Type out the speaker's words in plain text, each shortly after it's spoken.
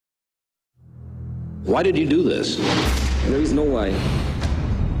Why did you do this? There is no why.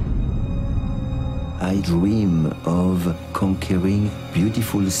 I dream of conquering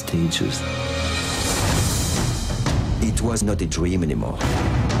beautiful stages. It was not a dream anymore.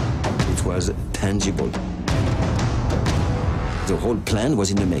 It was tangible. The whole plan was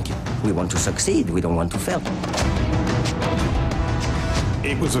in the making. We want to succeed, we don't want to fail.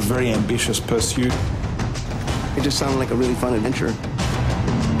 It was a very ambitious pursuit. It just sounded like a really fun adventure.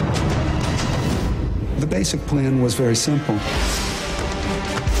 The basic plan was very simple.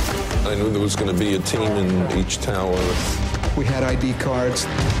 I knew there was going to be a team in each tower. We had ID cards.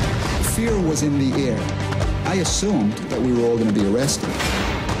 Fear was in the air. I assumed that we were all going to be arrested.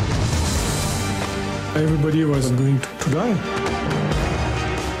 Everybody was going to die.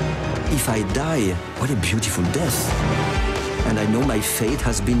 If I die, what a beautiful death. And I know my fate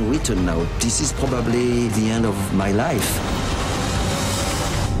has been written now. This is probably the end of my life.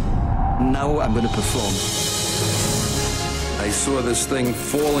 Now I'm going to perform. I saw this thing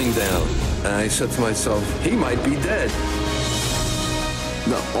falling down, and I said to myself, he might be dead.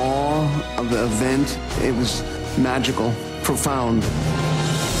 The awe of the event, it was magical, profound.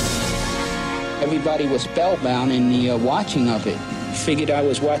 Everybody was spellbound in the watching of it. Figured I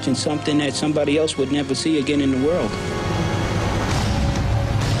was watching something that somebody else would never see again in the world.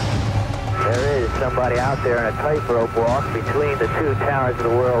 There is somebody out there in a tightrope walk between the two towers of the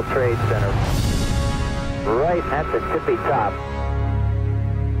World Trade Center. Right at the tippy top.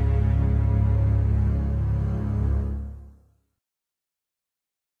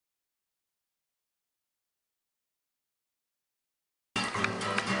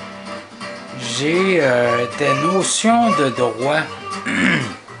 J'ai des notions de droit,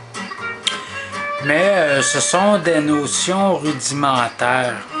 mais ce sont des notions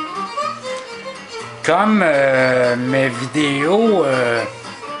rudimentaires. Comme mes vidéos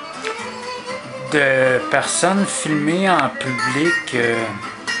de personnes filmées en public,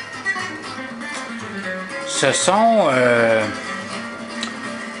 ce sont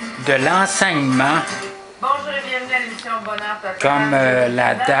de l'enseignement. Bonjour et bienvenue à l'émission Bonheur Total. Comme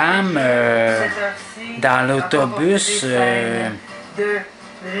la dame dans l'autobus de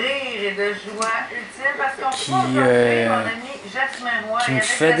rire et de joie ultime parce qu'on qui me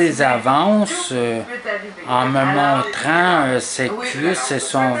fait des avances en me montrant ses cuisses et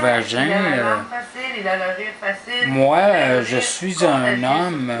son vagin. Moi, je suis un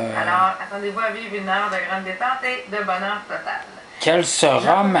homme. Alors, attendez-vous à vivre une heure de grande détente et de bonheur total. Quelle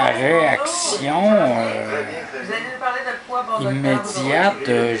sera ma réaction immédiate?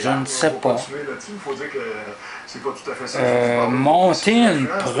 Je ne sais pas. Monter une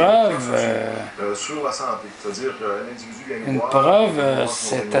preuve,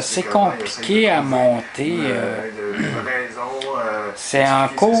 c'est assez compliqué à monter. C'est en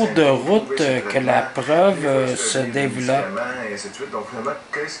cours de route que la preuve se développe.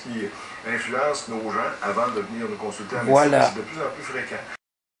 Influence nos gens avant de venir nous consulter en médecine. Voilà. C'est de plus en plus fréquent.